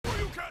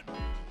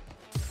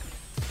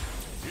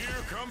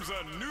comes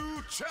a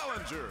new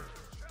challenger.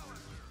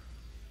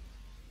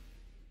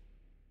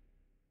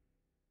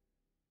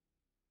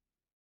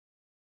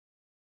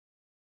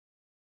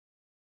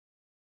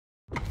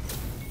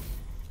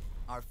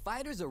 Our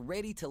fighters are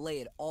ready to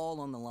lay it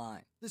all on the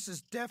line. This is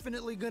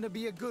definitely gonna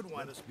be a good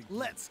one.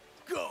 Let's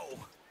go!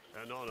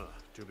 An honor,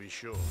 to be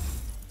sure.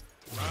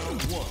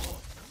 Round one.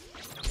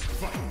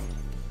 Fight.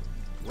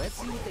 Let's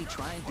see what they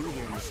try and do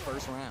here in this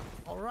first round.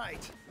 All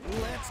right,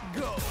 let's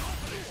go!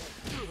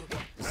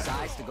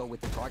 Decides to go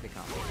with the target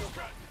combo.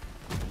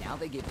 Now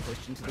they get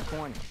pushed into the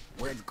corner,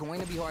 where it's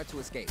going to be hard to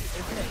escape.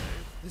 Okay,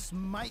 this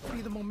might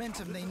be the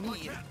momentum they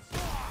need.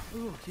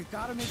 Ooh, you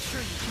gotta make sure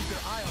you keep your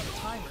eye on the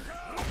timer.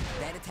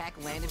 That attack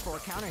landed for a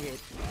counter hit.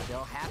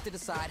 They'll have to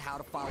decide how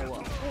to follow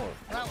up. Oh,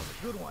 that was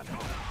a good one.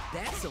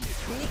 That's some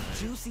big,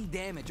 juicy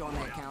damage on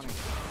that counter hit.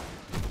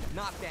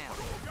 Knockdown.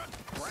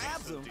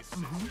 Grabs him.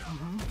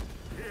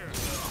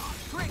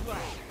 Great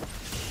round.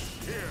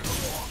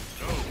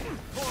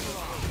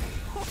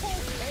 Oh,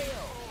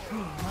 hell.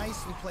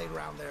 Nicely played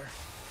around there.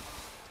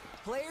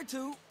 Player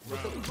 2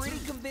 with a pretty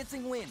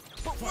convincing win.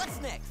 But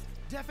what's next?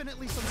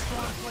 Definitely some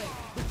strong play,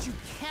 but you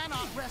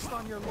cannot rest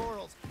on your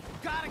laurels.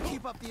 Gotta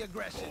keep up the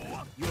aggression.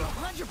 You're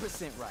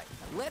 100% right.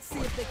 Let's see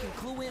if they can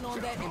clue in on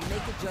that and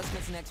make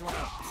adjustments next round.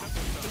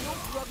 Still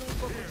struggling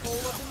for control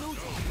of the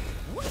neutral.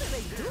 What are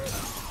they doing?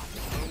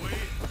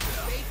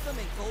 Fakes them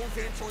and goes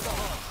in for the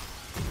hug.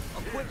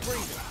 A quick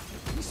breather.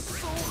 He's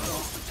so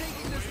close to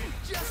taking this.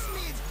 Just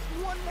needs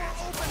one more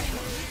opening.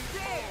 He's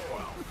there.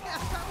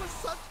 Yeah, that was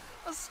such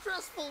a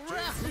stressful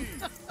round.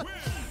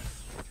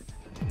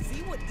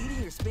 See what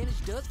eating your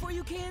spinach does for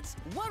you kids?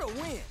 What a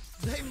win!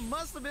 They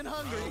must have been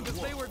hungry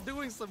because they were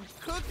doing some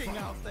cooking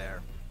out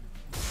there.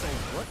 So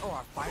what are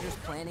our fighters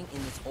planning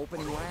in this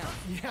opening round?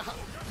 Yeah,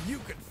 you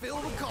can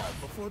feel the call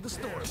before the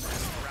storm.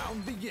 This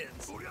round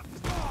begins.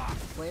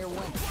 Player 1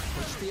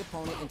 push the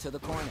opponent into the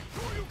corner.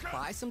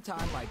 Buy some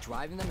time by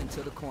driving them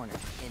into the corner,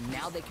 and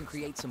now they can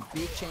create some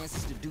big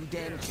chances to do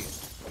damage here.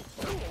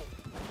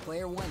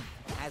 Player 1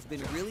 has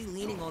been really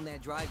leaning on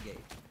that drive gauge.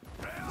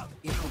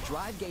 If the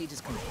drive gauge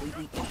is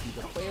completely empty,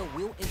 the player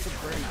will enter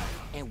burnout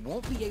and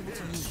won't be able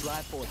to use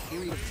drive for a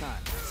period of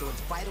time, so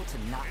it's vital to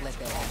not let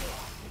that happen.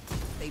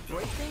 They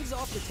break things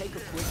off to take a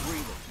quick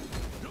breather.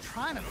 I'm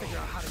trying to figure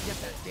out how to get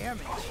that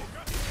damage.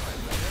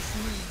 This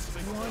needs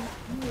one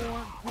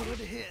more good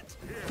hit.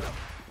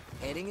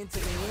 Heading into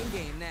the end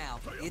game now,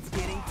 it's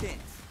getting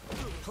tense.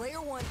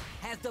 Player 1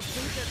 has the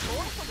finger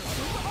going for the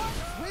super arm.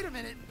 Wait a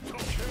minute.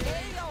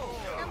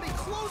 Ayo! And they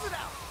close it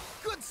out.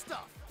 Good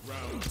stuff.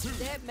 Round two.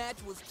 That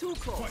match was too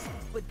close,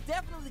 but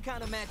definitely the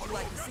kind of match you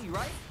like to see,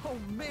 right? Oh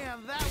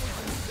man, that was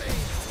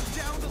insane.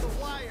 Down to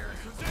the wire.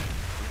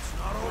 It's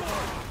not over.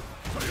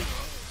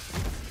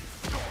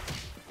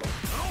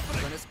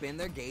 Gonna spin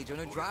their gauge on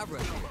a drive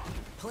rush here.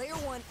 Player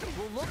 1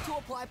 will look to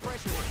apply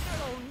pressure.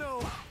 Oh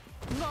no,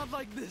 not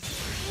like this.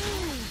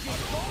 Get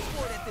close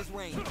for it at this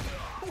range.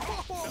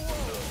 Whoa.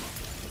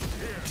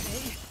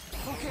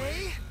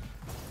 Okay.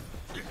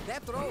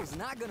 That throw's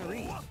not gonna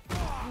reach.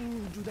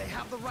 Do they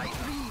have the right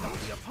read on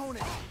the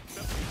opponent?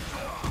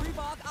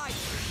 Reebok ice.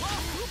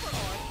 Super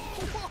hard.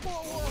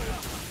 Whoa.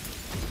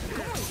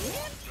 Going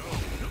in?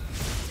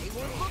 They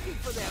weren't looking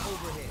for that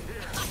overhead.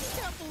 I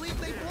can't believe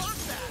they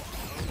blocked that.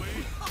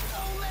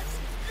 Oh, let's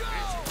go.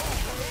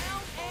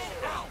 Down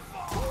and out.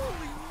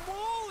 Holy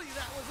moly,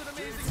 that was an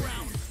amazing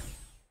round.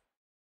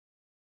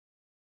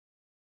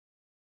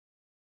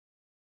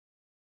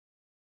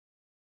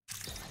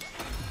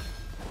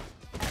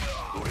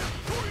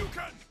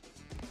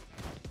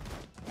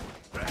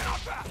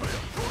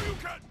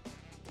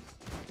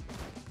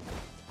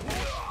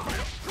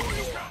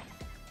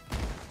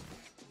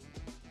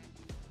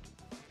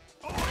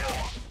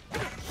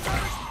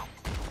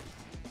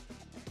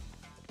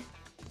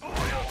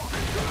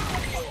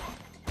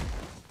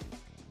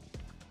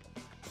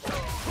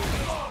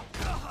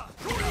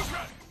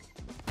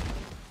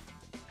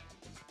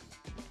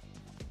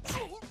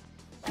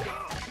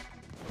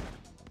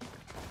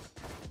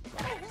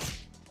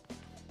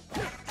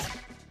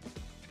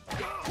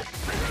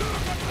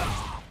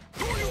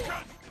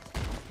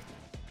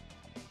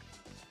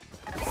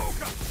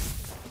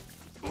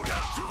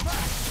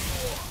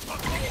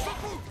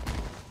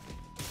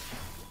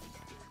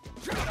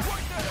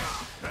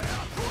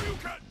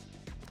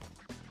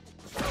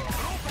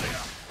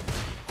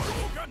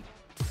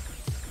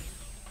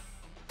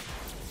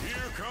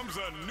 Here comes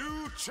a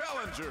new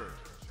challenger.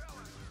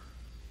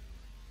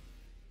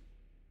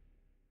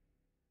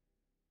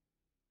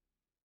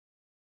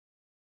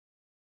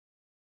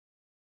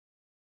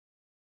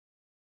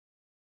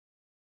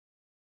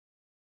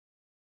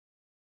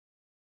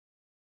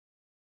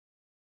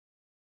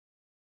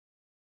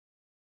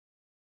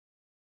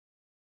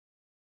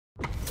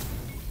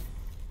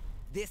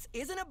 This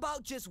isn't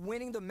about just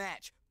winning the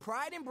match.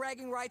 Pride and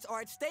bragging rights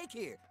are at stake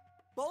here.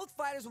 Both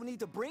fighters will need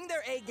to bring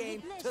their A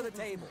game to the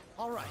table.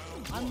 All right,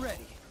 I'm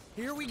ready.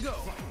 Here we go.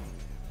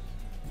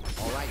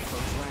 All right,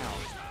 first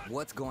round.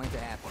 What's going to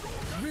happen?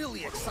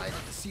 Really excited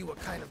to see what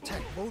kind of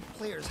tech both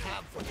players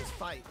have for this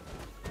fight.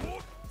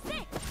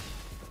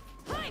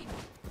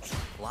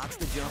 Blocks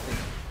the jump in.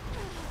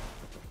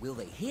 Will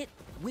they hit,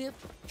 whip,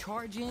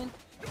 charge in?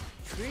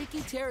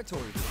 Tricky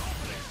territory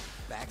here.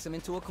 Backs him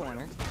into a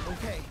corner.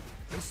 Okay,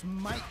 this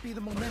might be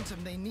the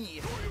momentum they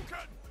need.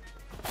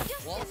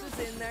 Waltzes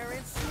in there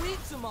and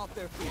sweeps them off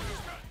their feet.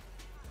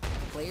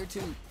 Player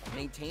 2,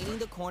 maintaining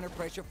the corner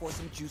pressure for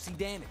some juicy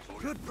damage.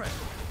 Good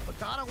pressure, but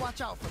gotta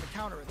watch out for the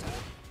counterattack.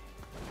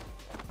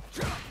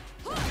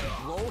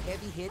 Low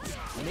heavy hits,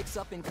 mix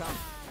up and come.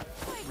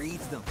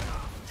 Reads them.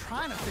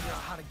 Trying to figure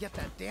out how to get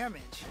that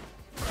damage.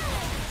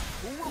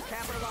 Who will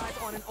capitalize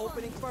on an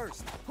opening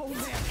first? Oh man,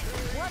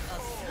 What a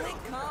slick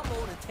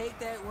combo to take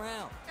that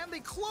round. and they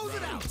close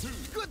it out.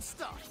 Good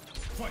stuff.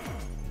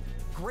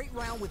 Great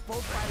round with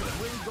both fighters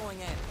really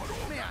going at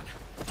it. Man,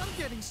 I'm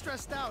getting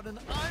stressed out and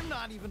I'm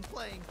not even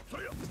playing.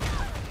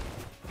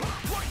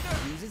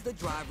 Uses the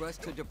drive rush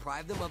to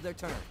deprive them of their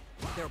turn.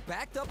 They're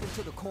backed up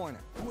into the corner.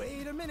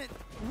 Wait a minute,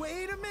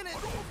 wait a minute.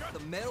 The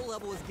metal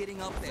level is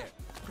getting up there.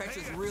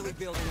 Pressure's really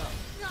building up.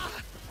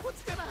 Ah,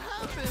 what's gonna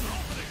happen?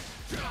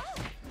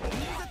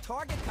 Use a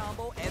target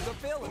combo as a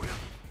filler.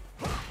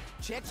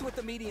 Checks with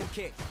the medium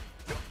kick.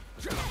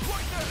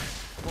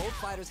 Both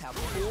fighters have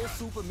full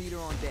super meter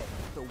on deck.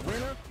 The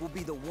winner will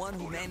be the one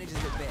who manages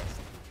it best.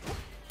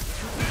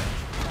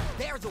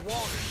 There's a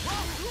wall.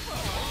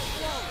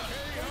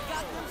 They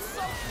got them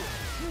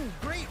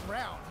soaked. Great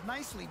round,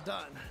 nicely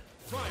done.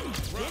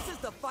 This is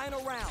the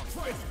final round.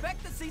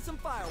 Expect to see some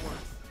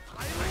fireworks.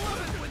 I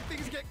love it when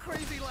things get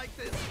crazy like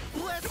this.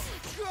 Let's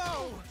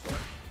go!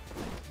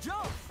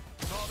 Jumps.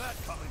 Saw that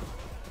coming.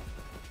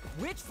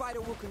 Which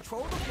fighter will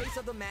control the pace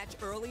of the match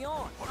early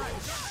on? I'm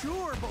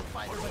sure both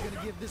fighters are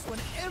gonna give this one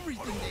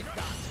everything they've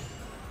got.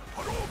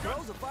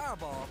 Throws a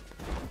fireball.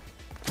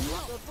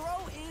 The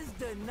throw is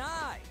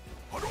denied.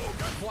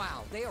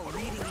 Wow, they are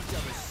reading each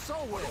other so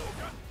well.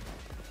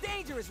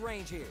 Dangerous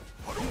range here.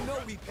 You know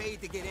we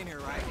paid to get in here,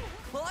 right?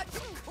 Clutch,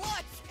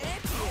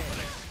 anti-air.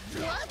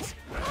 What?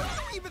 How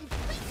do you even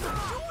think of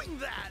doing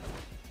that?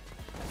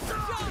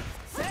 Jump!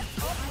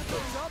 Sets up with the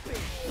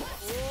jumping.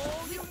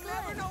 Oh, you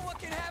never know what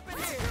can happen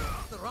here.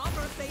 The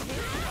romper they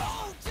hit.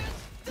 Oh, just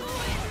do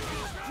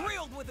it!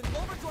 Drilled with an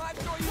overdrive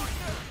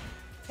Shoryuken.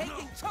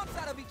 Taking chunks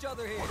out of each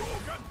other here.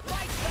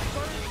 Fight that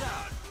burns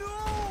out.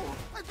 No!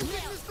 I think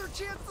they missed their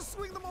chance to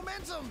swing the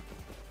momentum.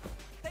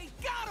 They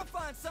gotta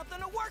find something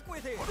to work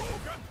with here.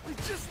 We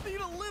just need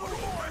a little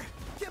more.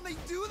 Can they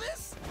do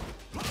this?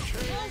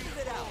 Closes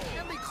it out.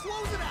 And they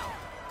close it out.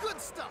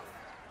 Good stuff.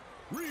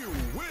 Real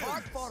wins.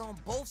 Hard fought on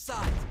both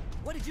sides.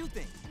 What did you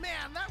think?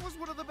 Man, that was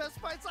one of the best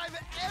fights I've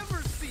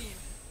ever seen.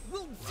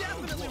 We'll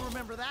definitely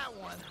remember that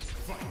one.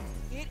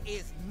 It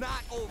is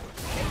not over.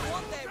 They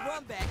want that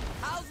run back.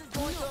 How's it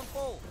going to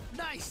unfold?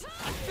 Nice.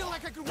 I feel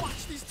like I could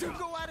watch these two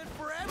go at it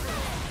forever.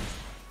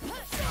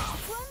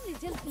 One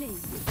little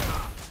please.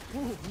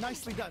 Ooh,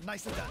 nicely done,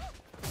 nicely done.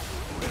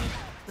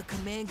 The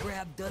command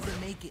grab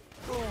doesn't make it.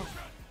 Oh,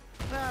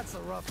 that's a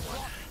rough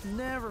one.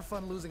 Never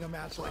fun losing a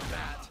match like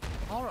that.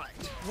 All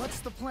right, what's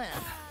the plan?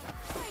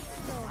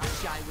 Not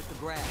shy with the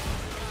grab.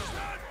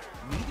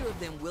 Neither of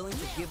them willing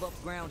to give up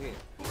ground here.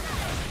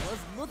 Was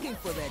looking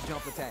for that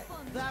jump attack.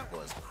 That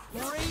was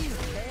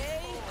crazy.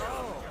 Hey,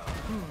 oh.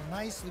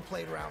 Nicely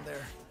played around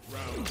there.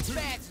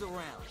 Bags the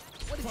round.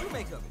 What did you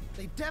make of it?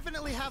 They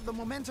definitely have the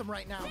momentum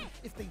right now.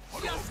 If they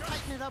just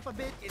tighten it up a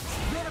bit, it's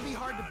gonna be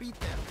hard to beat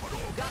them.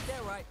 Got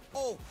that right.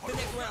 Oh, the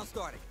next round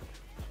started.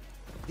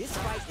 This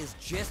fight is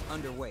just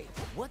underway.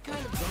 What kind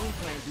of game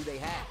plan do they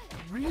have?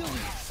 Really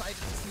excited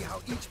to see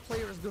how each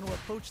player is going to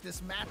approach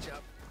this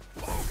matchup.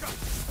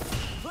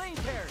 Clean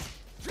parry.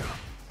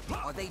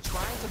 Are they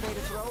trying to bait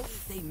a throw?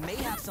 They may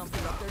have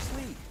something up their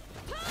sleeve.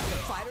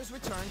 The fighters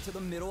return to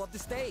the middle of the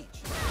stage.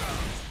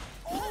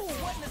 Oh,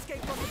 what an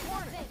escape from the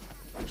corner.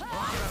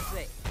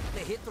 The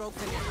hit throw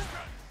connects.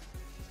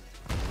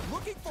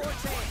 Looking for a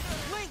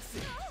chance. Links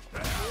it. Oh,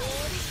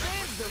 he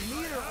sends the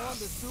meter on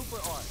the super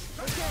art.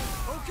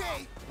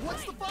 Okay,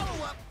 what's the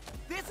follow-up?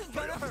 This is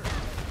gonna hurt.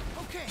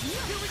 Okay,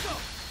 here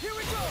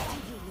we go.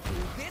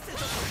 This is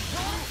a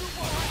control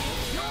super art.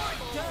 You're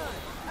done.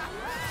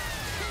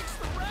 Takes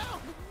the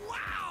round.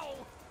 Wow!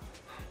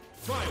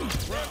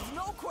 There's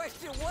no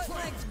question what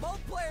lengths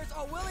both players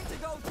are willing to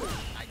go to.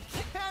 I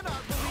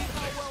cannot believe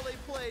how well they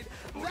played.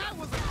 That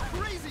was a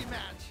crazy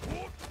match.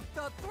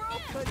 The throw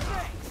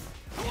connects.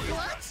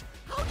 What?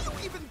 How do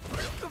you even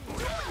think of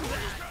doing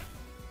that?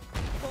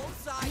 Both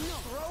sides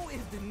throw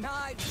is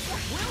denied.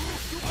 Will the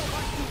super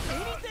art do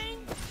anything?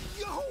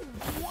 Yo,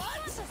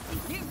 what?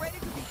 Get ready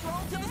to be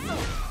thrown to the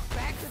sun.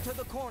 Back into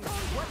the corner.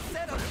 What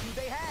setup do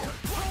they have?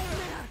 Oh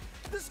man,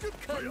 this could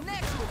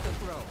Connects with the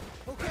throw.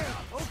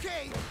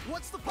 Okay,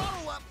 what's the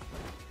follow-up?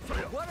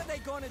 What are they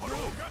going to do?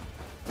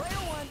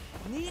 Player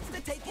 1 needs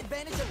to take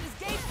advantage of this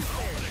game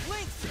disparity.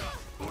 Links.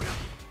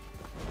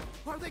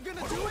 Are they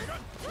gonna do it?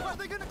 Are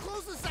they gonna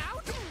close this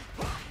out?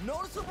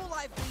 Noticeable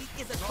life lead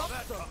is a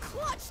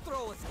clutch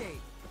throw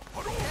escape.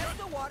 Test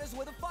the waters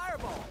with a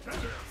fireball.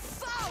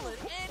 Solid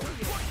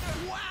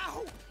anti-air.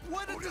 Wow,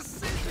 what a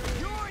decision!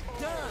 You're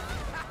done.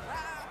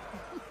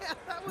 Man,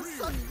 that was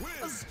such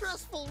a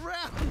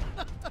round.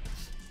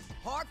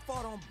 Hard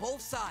fought on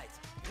both sides.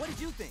 What did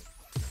you think?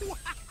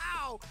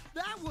 Wow,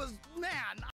 that was, man,